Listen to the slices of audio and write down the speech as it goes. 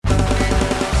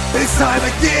It's time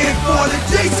again for the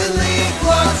Jason Lee and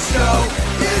Clark Show.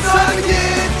 It's time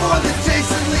again for the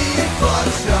Jason Lee and Clark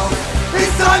Show.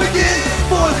 It's time again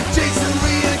for the Jason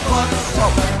Lee and Clark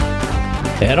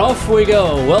Show. And off we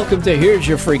go. Welcome to Here's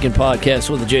Your Freaking Podcast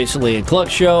with the Jason Lee and Cluck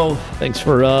Show. Thanks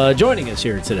for joining us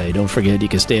here today. Don't forget you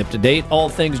can stay up to date. All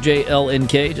things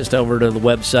JLNK. Just over to the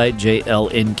website,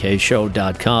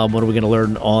 jlnkshow.com. What are we going to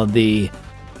learn on the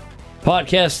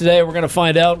podcast today? We're going to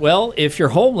find out, well, if you're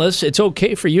homeless, it's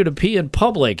okay for you to pee in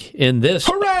public in this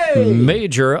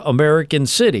major American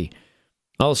city.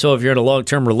 Also, if you're in a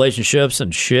long-term relationships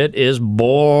and shit is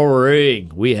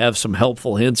boring, we have some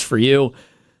helpful hints for you.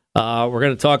 We're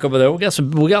going to talk about that.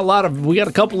 We got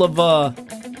a couple of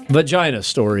vagina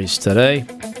stories today,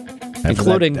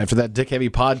 including after that Dick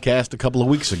Heavy podcast a couple of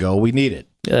weeks ago. We need it.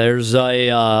 There's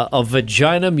a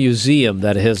vagina museum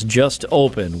that has just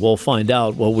opened. We'll find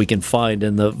out what we can find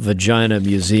in the vagina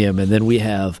museum, and then we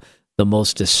have the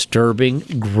most disturbing,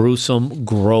 gruesome,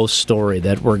 gross story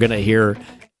that we're going to hear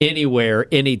anywhere,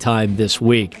 anytime this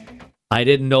week. I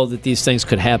didn't know that these things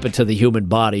could happen to the human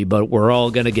body, but we're all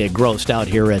going to get grossed out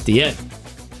here at the end.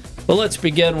 Well, let's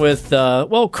begin with,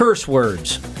 curse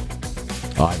words.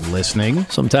 I'm listening.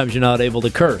 Sometimes you're not able to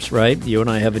curse, right? You and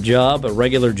I have a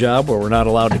regular job, where we're not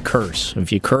allowed to curse.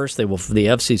 If you curse, the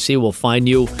FCC will fine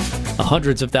you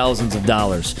hundreds of thousands of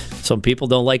dollars. Some people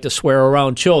don't like to swear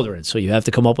around children, so you have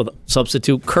to come up with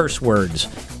substitute curse words.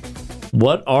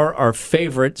 What are our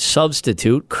favorite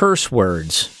substitute curse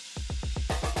words?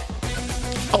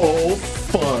 Oh,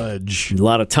 fudge. A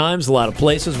lot of times, a lot of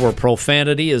places where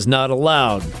profanity is not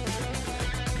allowed.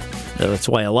 That's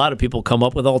why a lot of people come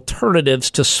up with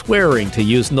alternatives to swearing to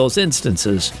use in those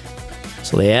instances.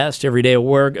 So they asked everyday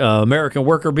American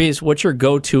worker bees, what's your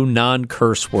go-to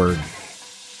non-curse word?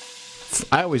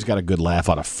 I always got a good laugh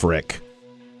out of frick.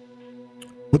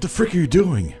 What the frick are you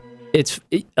doing?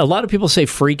 A lot of people say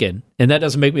freaking, and that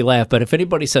doesn't make me laugh. But if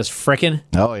anybody says frickin',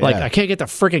 like I can't get the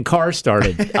frickin' car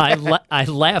started, I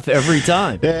laugh every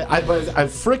time. Yeah,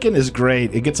 frickin' is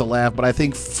great. It gets a laugh, but I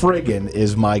think friggin'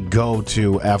 is my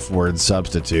go-to F-word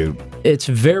substitute. It's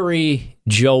very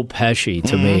Joe Pesci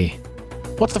to me.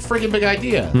 What's the friggin' big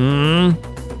idea?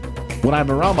 When I'm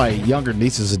around my younger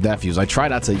nieces and nephews, I try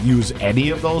not to use any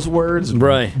of those words.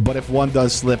 Right. But if one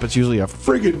does slip, it's usually a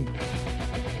friggin'.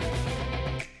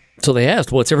 So they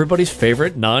asked, what's everybody's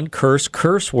favorite non-curse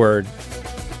curse word?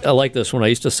 I like this one. I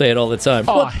used to say it all the time.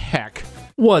 Oh, heck.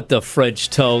 What the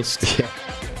French toast? Yeah.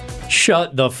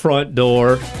 Shut the front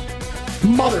door.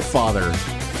 Mother father.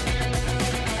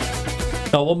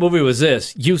 Oh, what movie was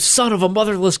this? You son of a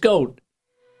motherless goat.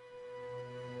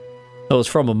 That was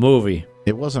from a movie.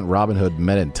 It wasn't Robin Hood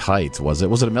Men in Tights, was it?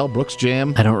 Was it a Mel Brooks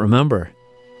jam? I don't remember.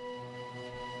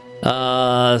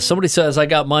 Somebody says, I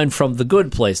got mine from The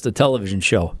Good Place, the television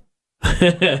show.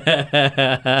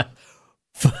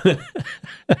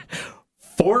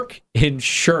 Fork in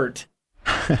shirt.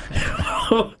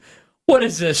 What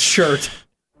is this shirt?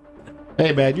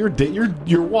 Hey man,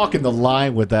 you're walking the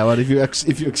line with that one. If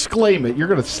you exclaim it, you're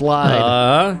gonna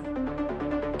slide.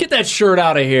 Get that shirt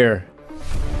out of here.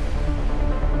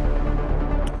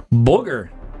 Booger.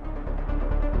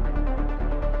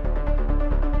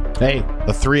 Hey,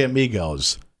 the Three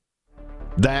Amigos.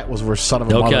 That was where Son of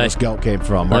a Motherless Goat came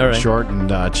from. Martin Short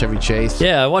and Chevy Chase.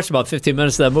 Yeah, I watched about 15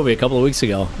 minutes of that movie a couple of weeks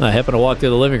ago. I happened to walk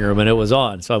through the living room and it was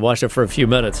on, so I watched it for a few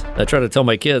minutes. I tried to tell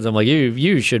my kids, I'm like,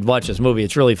 you should watch this movie.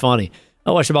 It's really funny.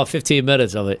 I watched about 15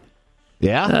 minutes of it.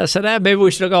 Yeah? I said, maybe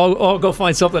we should all go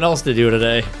find something else to do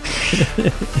today.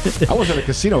 I was at a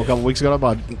casino a couple weeks ago.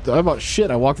 About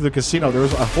shit. I walked through the casino. There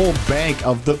was a whole bank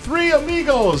of the Three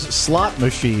Amigos slot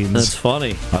machines. That's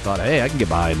funny. I thought, hey, I can get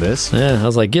behind this. Yeah, I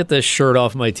was like, get this shirt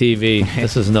off my TV.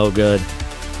 This is no good.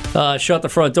 Shut the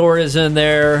front door is in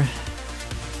there.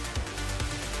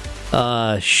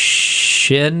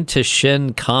 Shin to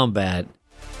shin combat.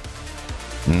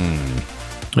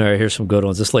 All right, here's some good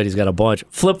ones. This lady's got a bunch.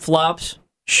 Flip-flops,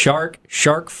 shark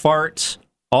farts,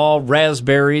 all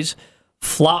raspberries,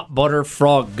 flop butter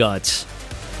frog guts.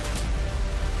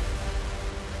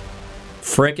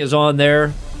 Frick is on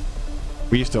there.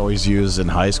 We used to always use in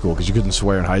high school, because you couldn't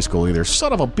swear in high school either.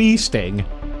 Son of a bee sting.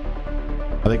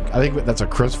 I think that's a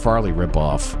Chris Farley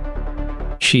ripoff.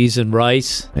 Cheese and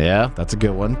rice. Yeah, that's a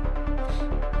good one.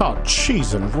 Oh,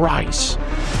 cheese and rice.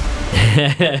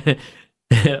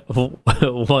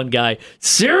 One guy,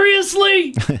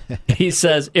 seriously? He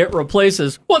says it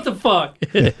replaces. What the fuck?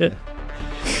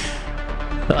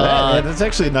 That's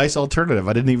actually a nice alternative.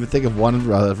 I didn't even think of one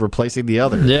replacing the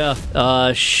other. Yeah.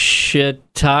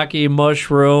 Shiitake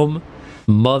mushroom,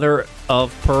 mother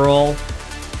of pearl,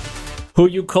 Who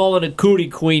you calling a cootie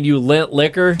queen, you lint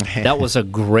liquor? That was a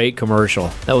great commercial.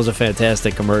 That was a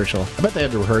fantastic commercial. I bet they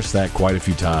had to rehearse that quite a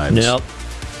few times. Yep.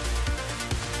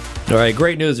 All right,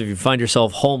 great news if you find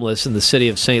yourself homeless in the city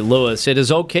of St. Louis. It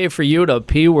is okay for you to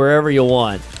pee wherever you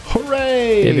want.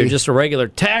 Hooray! If you're just a regular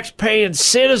tax-paying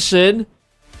citizen,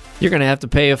 you're going to have to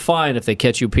pay a fine if they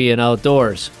catch you peeing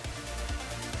outdoors.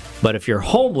 But if you're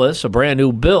homeless, a brand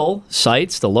new bill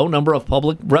cites the low number of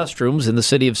public restrooms in the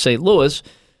city of St. Louis.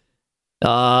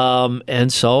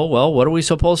 And so, well, what are we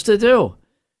supposed to do?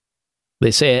 They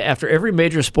say after every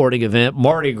major sporting event,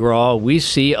 Mardi Gras, we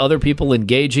see other people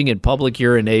engaging in public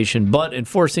urination, but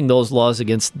enforcing those laws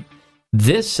against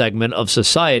this segment of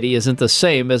society isn't the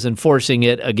same as enforcing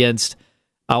it against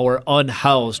our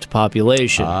unhoused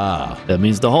population. That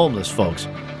means the homeless folks.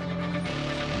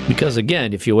 Because,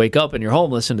 again, if you wake up and you're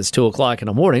homeless and it's 2 o'clock in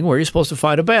the morning, where are you supposed to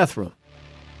find a bathroom?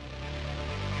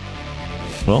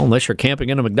 Well, unless you're camping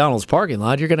in a McDonald's parking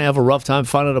lot, you're going to have a rough time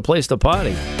finding a place to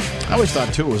potty. I always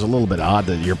thought, too, it was a little bit odd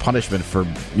that your punishment for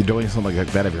you doing something like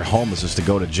that if you're homeless is to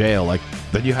go to jail. Like,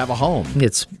 then you have a home.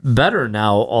 It's better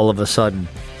now all of a sudden.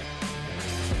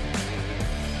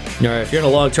 All right, if you're in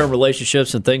a long-term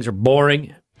relationships and things are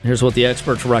boring, here's what the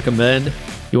experts recommend.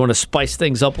 You want to spice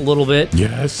things up a little bit?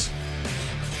 Yes.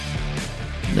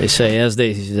 They say, as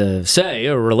they say,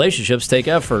 relationships take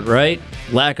effort, right?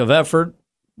 Lack of effort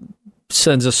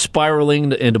sends us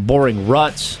spiraling into boring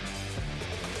ruts,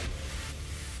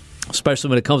 especially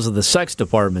when it comes to the sex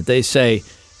department. They say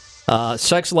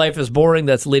sex life is boring.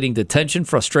 That's leading to tension,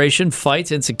 frustration,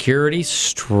 fights, insecurity,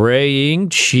 straying,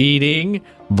 cheating,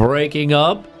 breaking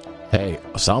up. Hey,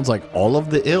 sounds like all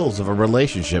of the ills of a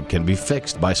relationship can be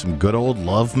fixed by some good old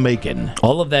love making.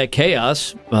 All of that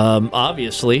chaos,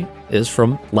 obviously, is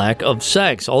from lack of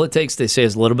sex. All it takes, they say,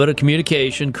 is a little bit of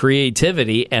communication,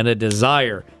 creativity, and a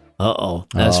desire.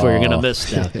 That's where you're going to miss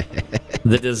that.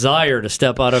 The desire to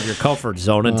step out of your comfort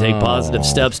zone and take positive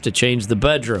steps to change the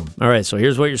bedroom. All right, so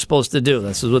here's what you're supposed to do.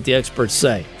 This is what the experts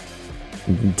say.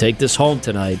 You can take this home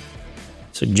tonight.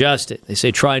 Suggest it. They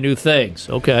say try new things.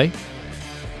 Okay.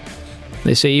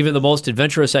 They say even the most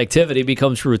adventurous activity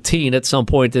becomes routine at some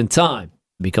point in time.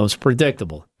 It becomes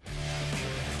predictable.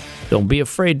 Don't be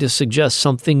afraid to suggest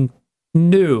something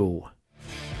new.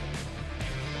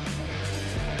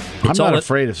 I'm not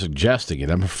afraid of suggesting it.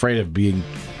 I'm afraid of being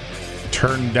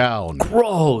turned down.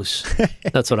 Gross.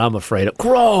 That's what I'm afraid of.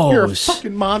 Gross. You're a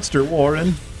fucking monster,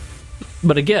 Warren.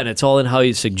 But again, it's all in how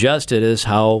you suggest it is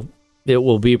how it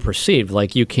will be perceived.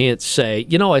 Like you can't say,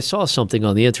 I saw something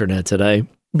on the internet today,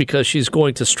 because she's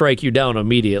going to strike you down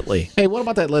immediately. Hey, what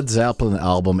about that Led Zeppelin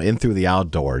album, In Through the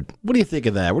Outdoor? What do you think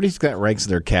of that? Where do you think that ranks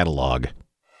in their catalog?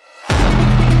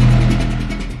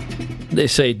 They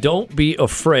say, don't be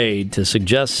afraid to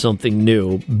suggest something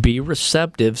new. Be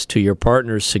receptive to your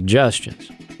partner's suggestions.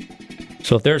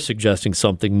 So if they're suggesting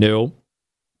something new,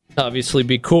 obviously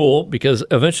be cool, because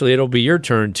eventually it'll be your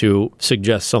turn to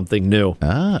suggest something new.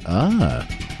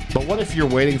 But what if you're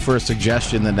waiting for a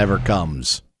suggestion that never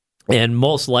comes? And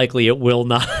most likely it will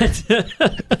not.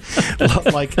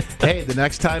 Like, hey, the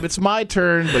next time it's my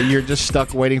turn, but you're just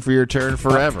stuck waiting for your turn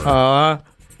forever.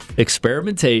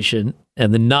 Experimentation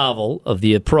and the novel of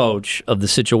the approach of the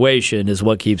situation is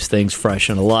what keeps things fresh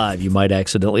and alive. You might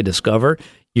accidentally discover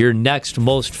your next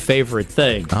most favorite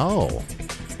thing. Oh.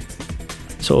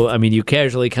 So, you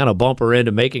casually kind of bump her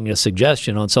into making a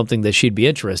suggestion on something that she'd be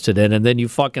interested in, and then you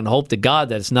fucking hope to God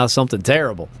that it's not something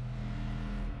terrible.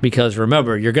 Because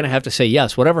remember, you're going to have to say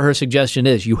yes. Whatever her suggestion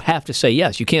is, you have to say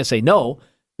yes. You can't say no,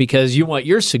 because you want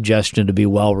your suggestion to be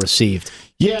well received.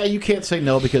 Yeah, you can't say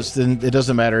no, because then it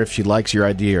doesn't matter if she likes your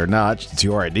idea or not. It's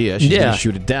your idea. She's going to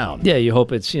shoot it down. Yeah, you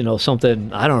hope it's,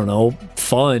 something, I don't know,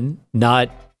 fun, not,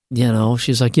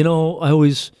 she's like, I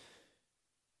always...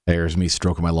 There's me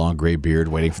stroking my long gray beard,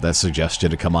 waiting for that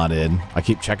suggestion to come on in. I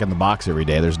keep checking the box every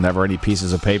day. There's never any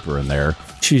pieces of paper in there.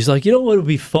 She's like, what would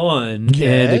be fun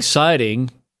and exciting?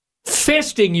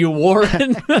 Fisting you,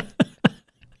 Warren.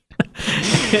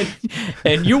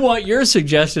 and you want your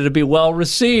suggestion to be well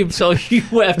received, so you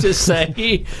have to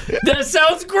say, that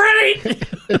sounds great.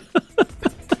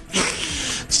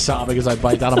 Sobbing as I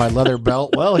bite down on my leather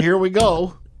belt. Well, here we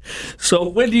go. So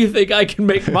when do you think I can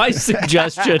make my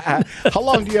suggestion? How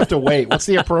long do you have to wait? What's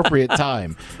the appropriate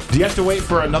time? Do you have to wait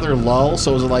for another lull?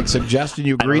 So is it like suggestion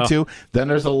you agree to, then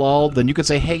there's a lull, then you could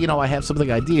say, hey, I have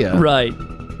something idea. Right.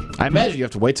 I imagine you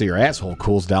have to wait till your asshole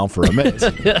cools down for a minute.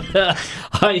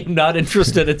 I'm not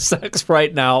interested in sex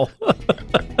right now. Do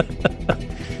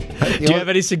you have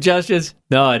any suggestions?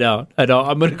 No, I don't.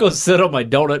 I'm going to go sit on my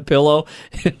donut pillow,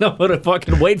 and I'm going to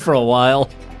fucking wait for a while.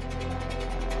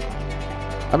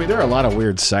 I mean, there are a lot of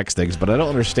weird sex things, but I don't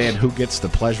understand who gets the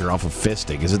pleasure off of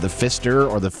fisting. Is it the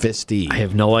fister or the fisty? I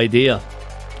have no idea.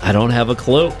 I don't have a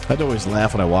clue. I'd always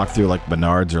laugh when I walk through like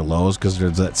Menards or Lowe's because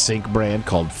there's that sink brand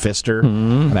called Pfister,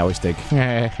 and I always think,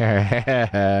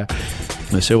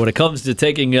 So when it comes to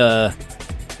taking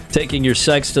your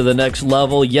sex to the next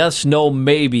level, yes, no,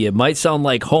 maybe. It might sound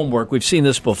like homework. We've seen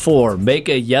this before. Make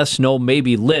a yes, no,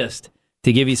 maybe list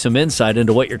to give you some insight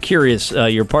into what your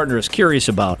partner is curious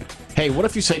about. Hey, what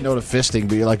if you say no to fisting,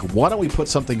 but you're like, why don't we put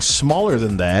something smaller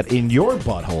than that in your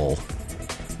butthole?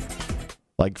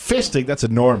 Like fisting, that's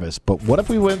enormous, but what if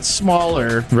we went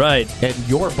smaller? Right. In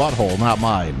your butthole, not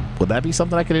mine? Would that be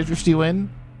something I could interest you in?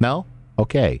 No?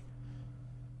 Okay.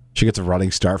 She gets a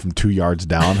running start from 2 yards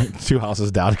down, 2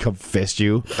 houses down to come fist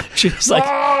you. She's like...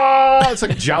 it's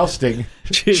like jousting.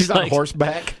 She's on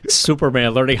horseback.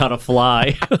 Superman learning how to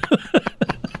fly.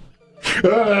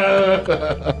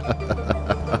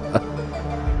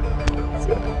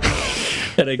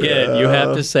 And again, you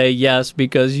have to say yes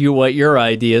because you want your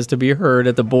ideas to be heard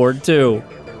at the board too.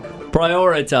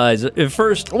 Prioritize it. At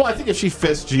first, well, I think if she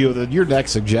fists you, then your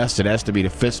next suggestion has to be to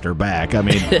fist her back. I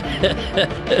mean,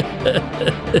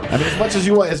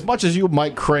 as much as you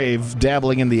might crave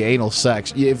dabbling in the anal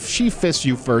sex, if she fists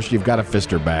you first, you've got to fist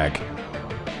her back.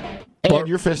 And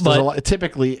your fist is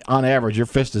typically, on average, your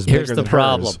fist is bigger than hers. Here's the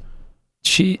problem.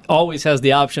 She always has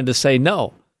the option to say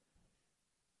no.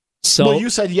 So well, you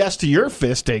said yes to your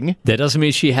fisting. That doesn't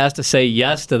mean she has to say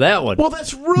yes to that one. Well,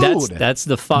 that's rude. That's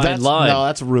the fine line. No,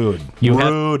 that's rude.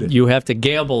 You have to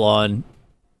gamble on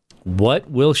what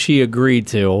will she agree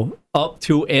to, up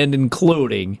to and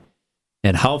including,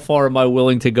 and how far am I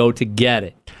willing to go to get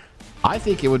it. I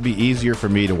think it would be easier for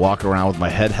me to walk around with my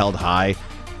head held high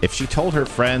if she told her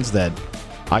friends that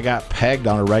I got pegged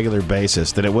on a regular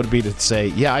basis than it would be to say,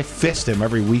 yeah, I fist him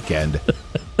every weekend.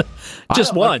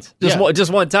 Just once.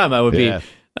 Just one time I would be.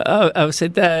 I would say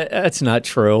that's not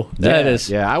true.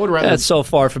 I would rather. That's so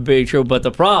far from being true. But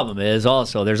the problem is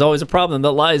also, there's always a problem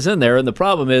that lies in there. And the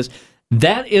problem is,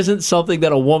 that isn't something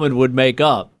that a woman would make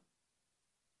up.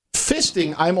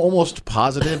 Fisting, I'm almost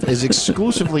positive, is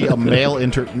exclusively a male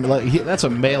that's a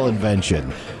male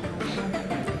invention.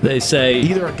 They say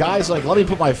either a guy's like, let me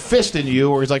put my fist in you,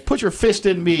 or he's like, put your fist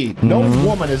in me. No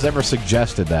woman has ever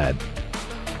suggested that.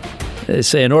 They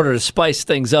say in order to spice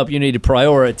things up, you need to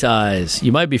prioritize.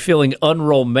 You might be feeling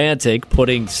unromantic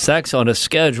putting sex on a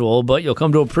schedule, but you'll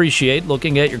come to appreciate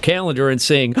looking at your calendar and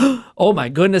saying, oh my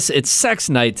goodness, it's sex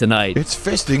night tonight. It's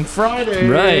Fisting Friday.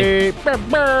 Right.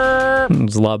 It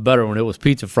was a lot better when it was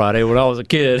Pizza Friday when I was a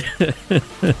kid.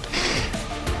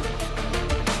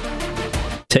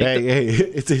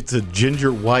 It's a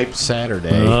ginger wipe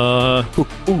Saturday.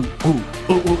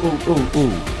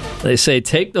 They say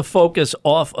take the focus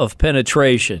off of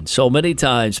penetration. So many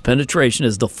times, penetration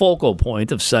is the focal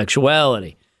point of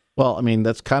sexuality. Well, I mean,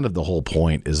 that's kind of the whole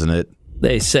point, isn't it?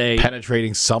 They say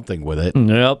penetrating something with it.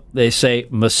 Yep. They say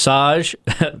massage.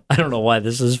 I don't know why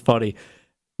this is funny.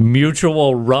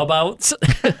 Mutual rub-outs.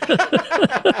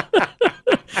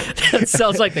 That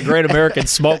sounds like the Great American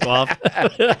Smoke-Off.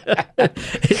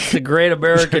 It's the Great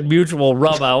American Mutual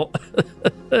Rub-Out.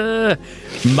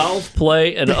 Mouth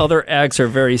play and other acts are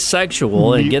very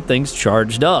sexual and get things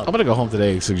charged up. I'm going to go home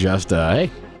today and suggest, hey,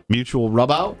 mutual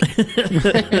rub-out.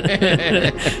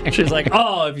 She's like,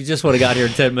 oh, if you just would have got here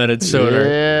 10 minutes sooner.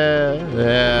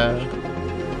 Yeah.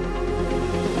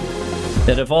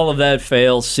 And if all of that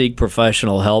fails, seek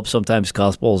professional help. Sometimes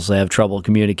couples have trouble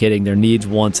communicating their needs,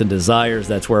 wants, and desires.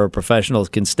 That's where professionals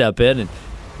can step in and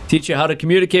teach you how to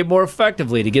communicate more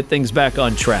effectively to get things back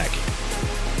on track.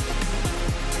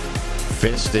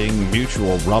 Fisting,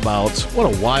 mutual rub-outs.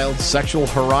 What a wild sexual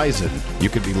horizon you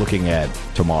could be looking at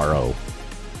tomorrow.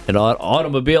 An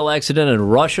automobile accident in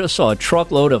Russia saw a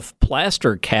truckload of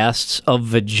plaster casts of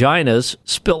vaginas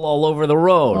spill all over the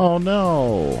road. Oh,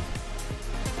 no.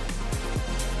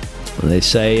 They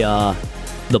say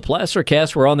the plaster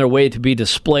casts were on their way to be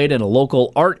displayed in a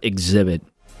local art exhibit.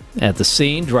 At the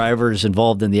scene, drivers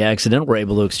involved in the accident were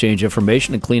able to exchange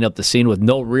information and clean up the scene with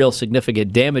no real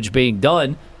significant damage being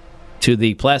done to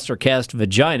the plaster cast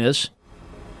vaginas.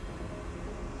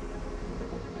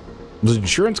 Does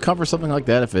insurance cover something like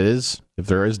that if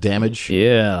there is damage?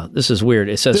 Yeah, this is weird.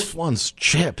 It says this one's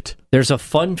chipped. There's a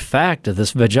fun fact of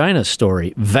this vagina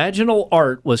story. Vaginal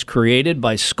art was created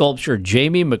by sculptor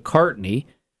Jamie McCartney,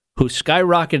 who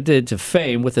skyrocketed to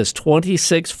fame with his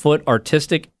 26-foot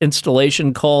artistic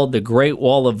installation called The Great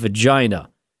Wall of Vagina,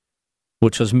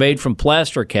 which was made from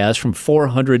plaster casts from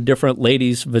 400 different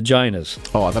ladies' vaginas.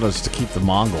 Oh, I thought it was to keep the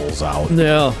Mongols out.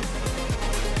 Yeah.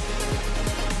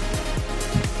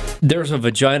 There's a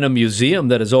vagina museum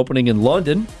that is opening in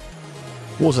London.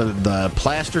 What was it? The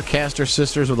Plaster Caster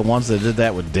sisters were the ones that did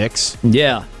that with dicks?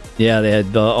 Yeah, they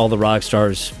had all the rock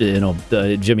stars,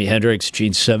 Jimi Hendrix,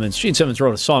 Gene Simmons. Gene Simmons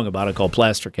wrote a song about it called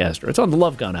Plaster Caster. It's on the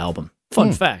Love Gun album.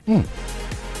 Fun fact.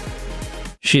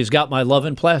 She's got my love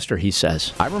in plaster, he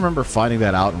says. I remember finding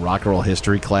that out in rock and roll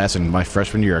history class in my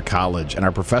freshman year of college, and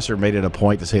our professor made it a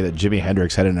point to say that Jimi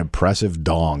Hendrix had an impressive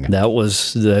dong.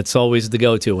 That's always the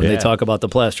go-to when they talk about the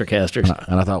plaster casters.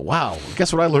 And I thought, wow,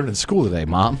 guess what I learned in school today,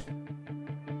 Mom?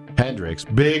 Hendrix,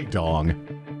 big dong.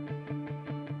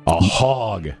 A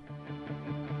hog.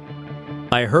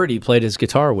 I heard he played his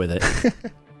guitar with it.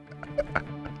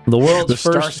 The world's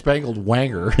first Star-Spangled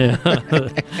Wanger.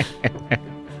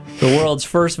 The world's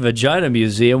first vagina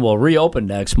museum will reopen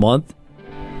next month.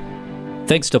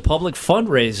 Thanks to public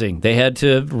fundraising, they had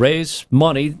to raise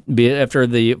money after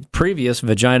the previous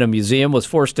vagina museum was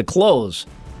forced to close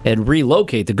and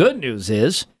relocate. The good news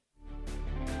is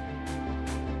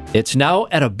it's now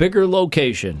at a bigger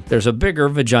location. There's a bigger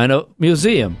vagina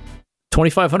museum.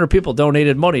 2,500 people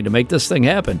donated money to make this thing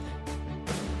happen.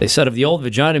 They said of the old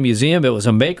vagina museum, it was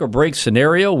a make-or-break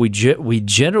scenario. We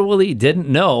generally didn't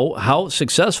know how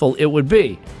successful it would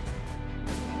be.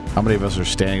 How many of us are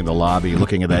standing in the lobby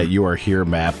looking at that You Are Here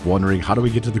map, wondering, how do we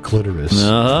get to the clitoris?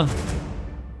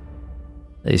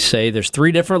 They say there's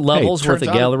 3 different levels worth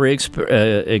of gallery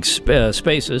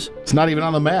spaces. It's not even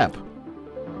on the map.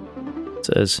 It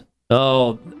says,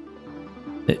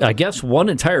 I guess one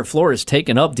entire floor is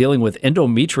taken up dealing with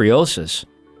endometriosis.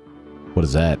 What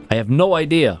is that? I have no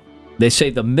idea. They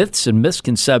say the myths and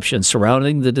misconceptions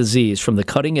surrounding the disease, from the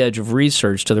cutting edge of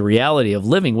research to the reality of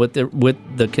living with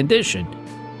the condition.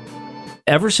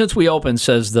 Ever since we opened,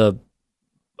 says Zoe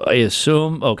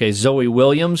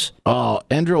Williams. Oh,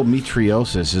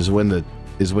 endometriosis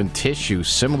is when tissue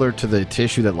similar to the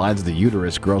tissue that lines the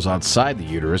uterus grows outside the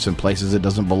uterus in places it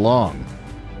doesn't belong.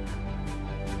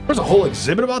 There's a whole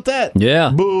exhibit about that? Yeah.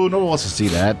 Boo, no one wants to see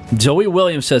that. Zoe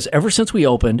Williams says, ever since we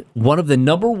opened, one of the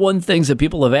number one things that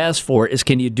people have asked for is,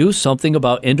 can you do something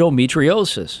about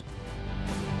endometriosis?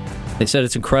 They said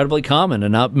it's incredibly common,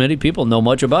 and not many people know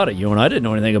much about it. You and I didn't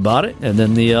know anything about it. And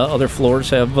then the other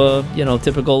floors have,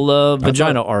 typical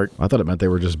vagina art. I thought it meant they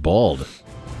were just bald.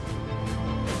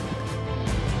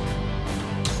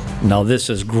 Now, this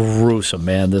is gruesome,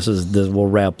 man. We'll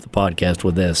wrap the podcast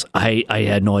with this. I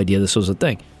had no idea this was a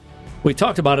thing. We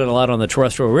talked about it a lot on the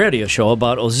terrestrial radio show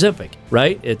about Ozempic,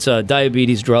 right? It's a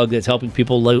diabetes drug that's helping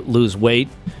people lose weight.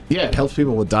 Yeah, it helps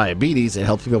people with diabetes. It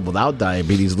helps people without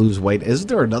diabetes lose weight. Isn't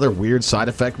there another weird side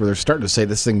effect where they're starting to say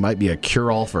this thing might be a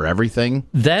cure-all for everything?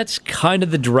 That's kind of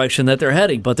the direction that they're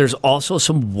heading, but there's also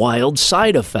some wild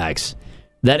side effects.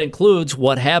 That includes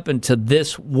what happened to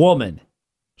this woman.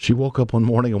 She woke up one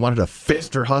morning and wanted to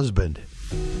fist her husband.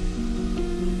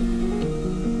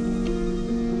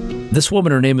 This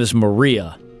woman, her name is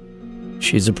Maria.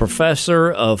 She's a professor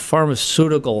of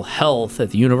pharmaceutical health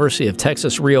at the University of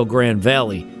Texas, Rio Grande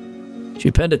Valley.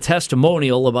 She penned a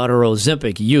testimonial about her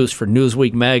Ozempic use for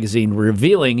Newsweek magazine,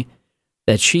 revealing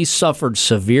that she suffered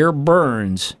severe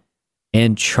burns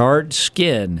and charred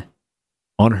skin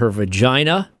on her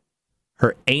vagina,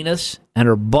 her anus, and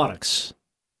her buttocks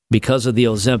because of the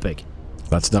Ozempic.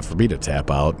 That's enough for me to tap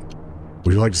out.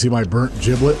 Would you like to see my burnt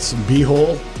giblets and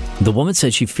beehole? The woman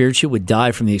said she feared she would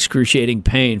die from the excruciating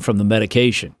pain from the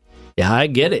medication. Yeah, I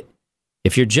get it.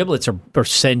 If your giblets are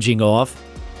singeing off.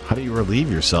 How do you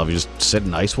relieve yourself? You just sit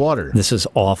in ice water. This is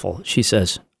awful. She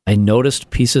says, I noticed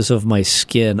pieces of my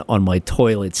skin on my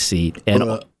toilet seat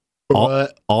and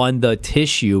on the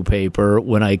tissue paper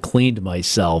when I cleaned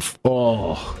myself.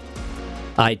 Oh.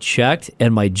 I checked,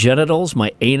 and my genitals,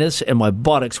 my anus, and my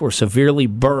buttocks were severely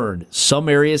burned. Some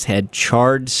areas had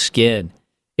charred skin.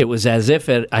 It was as if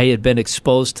I had been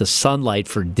exposed to sunlight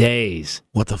for days.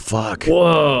 What the fuck?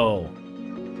 Whoa.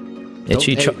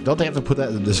 Don't they have to put that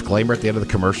in the disclaimer at the end of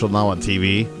the commercial now on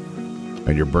TV?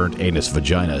 And your burnt anus,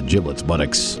 vagina, giblets,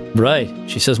 buttocks. Right.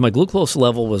 She says, my glucose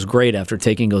level was great after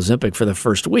taking Ozempic for the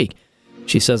first week.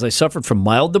 She says, I suffered from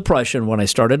mild depression when I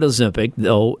started Ozempic,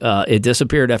 though it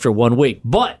disappeared after 1 week.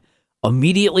 But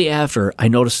immediately after, I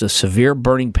noticed a severe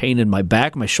burning pain in my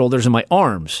back, my shoulders, and my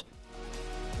arms.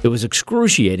 It was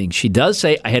excruciating. She does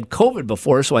say I had COVID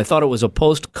before, so I thought it was a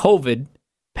post-COVID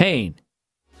pain.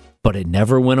 But it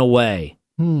never went away.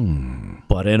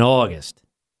 But in August,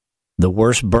 the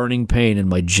worst burning pain in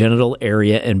my genital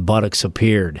area and buttocks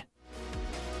appeared.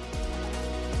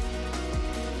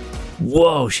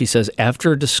 Whoa, she says,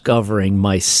 after discovering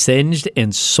my singed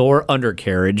and sore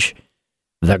undercarriage,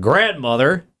 the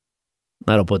grandmother,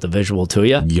 that'll put the visual to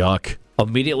you, yuck,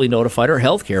 immediately notified her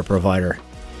healthcare provider.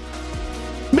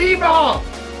 Mima!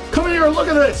 Come here and look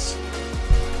at this!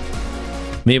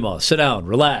 Mima, sit down,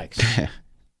 relax.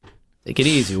 Take it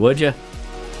easy, would you?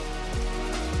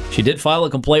 She did file a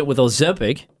complaint with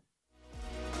Ozempic.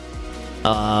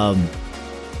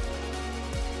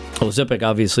 Ozempic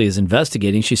obviously is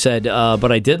investigating. She said,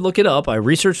 but I did look it up. I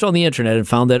researched on the internet and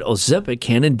found that Ozempic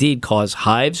can indeed cause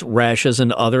hives, rashes,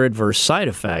 and other adverse side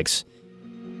effects.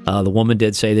 The woman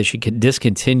did say that she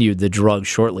discontinued the drug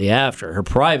shortly after. Her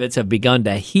privates have begun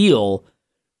to heal,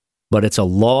 but it's a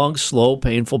long, slow,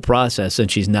 painful process, and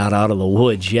she's not out of the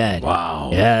woods yet.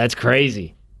 Wow. Yeah, that's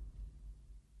crazy.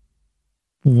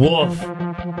 Woof.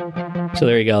 So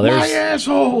there you go. There's my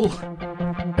asshole.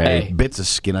 Hey. Bits of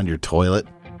skin on your toilet.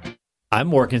 I'm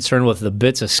more concerned with the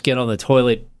bits of skin on the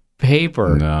toilet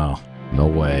paper. No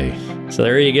way. So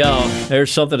there you go.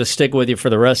 There's something to stick with you for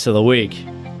the rest of the week.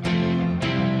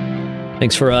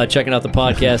 Thanks for checking out the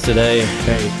podcast today.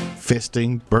 Hey,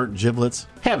 fisting, burnt giblets.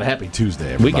 Have a happy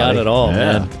Tuesday, everybody. We got it all,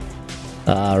 man.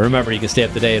 Remember, you can stay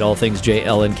up to date all things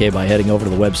JLNK by heading over to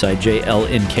the website,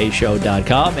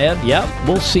 jlnkshow.com. And, yeah,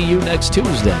 we'll see you next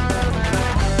Tuesday.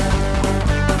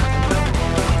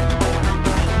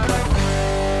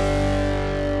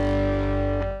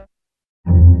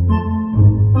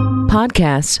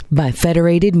 Podcasts by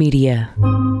Federated Media.